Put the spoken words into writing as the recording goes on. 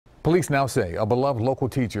Police now say a beloved local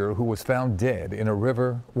teacher who was found dead in a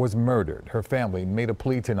river was murdered. Her family made a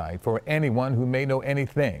plea tonight for anyone who may know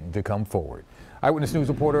anything to come forward. Eyewitness News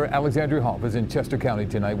reporter Alexandria Hoff is in Chester County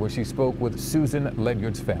tonight, where she spoke with Susan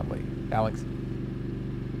Ledyard's family. Alex.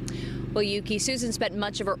 Well, Yuki, Susan spent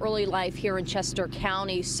much of her early life here in Chester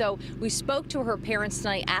County, so we spoke to her parents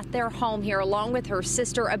tonight at their home here, along with her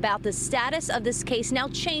sister, about the status of this case now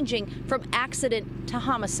changing from accident to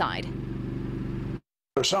homicide.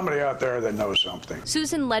 There's somebody out there that knows something.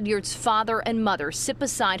 Susan Ledyard's father and mother sit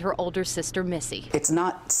beside her older sister, Missy. It's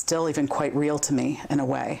not still even quite real to me, in a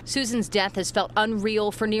way. Susan's death has felt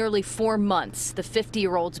unreal for nearly 4 months. The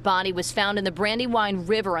 50-year-old's body was found in the Brandywine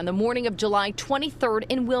River on the morning of July 23rd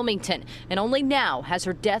in Wilmington, and only now has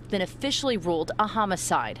her death been officially ruled a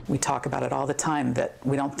homicide. We talk about it all the time, that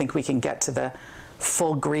we don't think we can get to the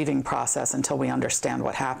full grieving process until we understand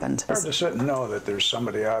what happened. It's hard to sit and know that there's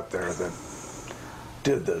somebody out there that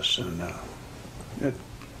did this, and it's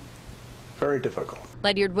very difficult.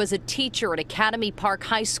 Ledyard was a teacher at Academy Park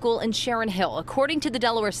High School in Sharon Hill. According to the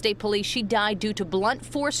Delaware State Police, she died due to blunt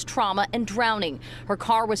force trauma and drowning. Her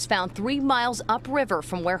car was found 3 miles upriver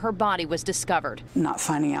from where her body was discovered. Not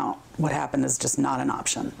finding out what happened is just not an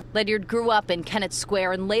option. Ledyard grew up in Kennett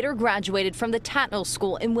Square and later graduated from the Tatnall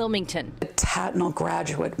School in Wilmington. A Tatnall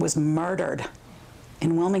graduate was murdered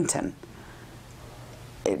in Wilmington.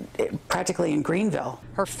 Practically in Greenville.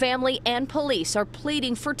 Her family and police are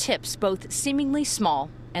pleading for tips, both seemingly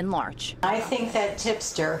small and large. I think that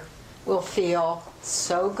tipster will feel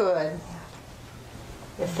so good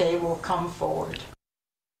if they will come forward.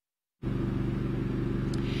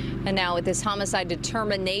 And now with this homicide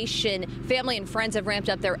determination, family and friends have ramped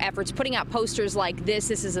up their efforts, putting out posters like this.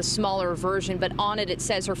 This is a smaller version, but on it, it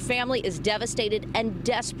says her family is devastated and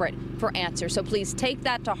desperate for answers. So please take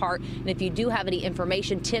that to heart. And if you do have any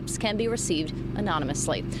information, tips can be received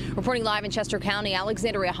anonymously. Reporting live in Chester County,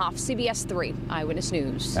 Alexandria Hoff, CBS 3 Eyewitness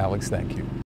News. Alex, thank you.